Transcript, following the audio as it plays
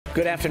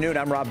Good afternoon.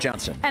 I'm Rob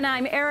Johnson. And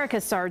I'm Erica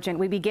Sargent.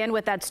 We begin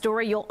with that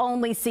story you'll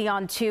only see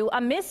on 2,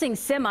 a missing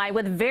semi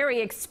with very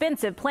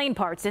expensive plane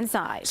parts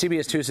inside.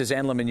 CBS 2's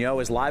Suzanne Le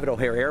Mignot is live at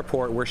O'Hare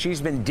Airport, where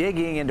she's been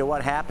digging into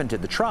what happened to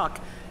the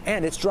truck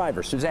and its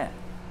driver, Suzanne.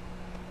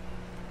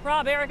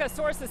 Rob, Erica,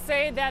 sources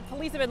say that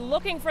police have been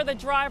looking for the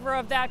driver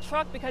of that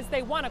truck because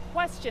they want to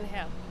question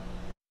him.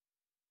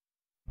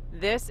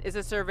 This is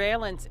a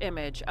surveillance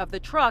image of the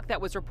truck that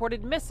was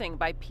reported missing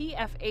by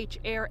PFH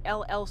Air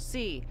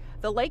LLC.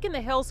 The Lake in the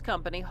Hills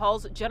company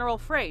hauls general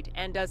freight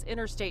and does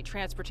interstate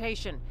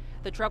transportation.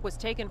 The truck was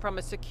taken from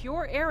a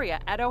secure area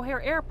at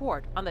O'Hare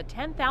Airport on the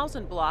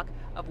 10,000 block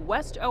of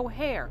West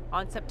O'Hare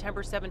on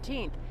September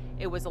 17th.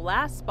 It was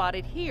last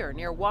spotted here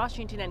near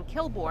Washington and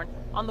Kilbourne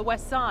on the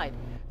west side.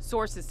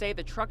 Sources say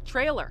the truck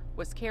trailer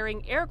was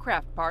carrying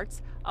aircraft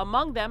parts,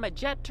 among them a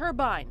jet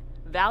turbine,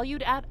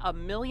 valued at $1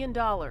 million.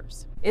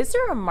 Is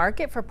there a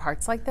market for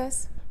parts like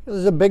this?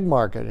 There's a big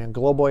market, and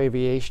global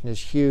aviation is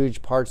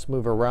huge. Parts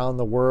move around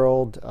the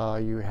world.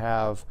 You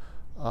have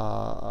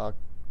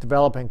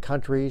developing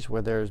countries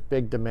where there's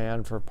big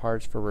demand for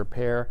parts for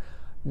repair.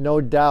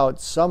 No doubt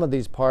some of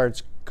these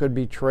parts could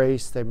be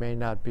traced. They may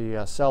not be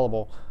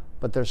sellable,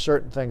 but there's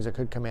certain things that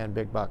could command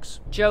big bucks.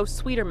 Joe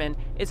Sweeterman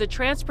is a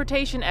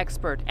transportation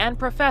expert and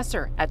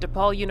professor at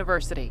DePaul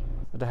University.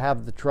 To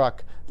have the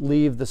truck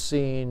leave the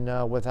scene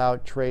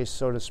without trace,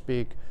 so to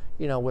speak,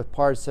 with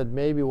parts that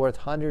may be worth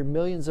hundreds of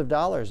millions of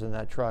dollars in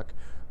that truck,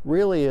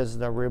 really is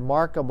a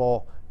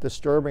remarkable,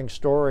 disturbing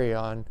story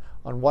on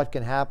what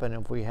can happen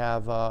if we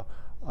have a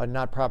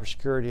not proper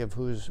security of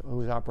who's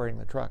operating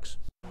the trucks.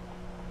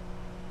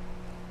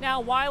 Now,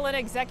 while an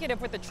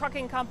executive with the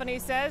trucking company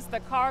says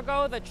the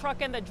cargo, the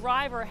truck, and the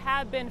driver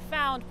have been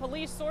found,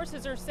 police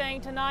sources are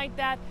saying tonight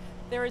that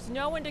there is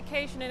no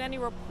indication in any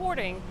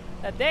reporting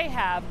that they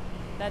have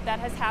that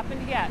has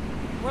happened yet.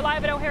 We're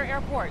live at O'Hare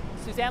Airport.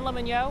 Suzanne Le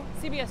Mignot,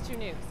 CBS 2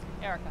 News.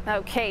 Erica.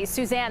 Okay,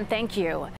 Suzanne, thank you.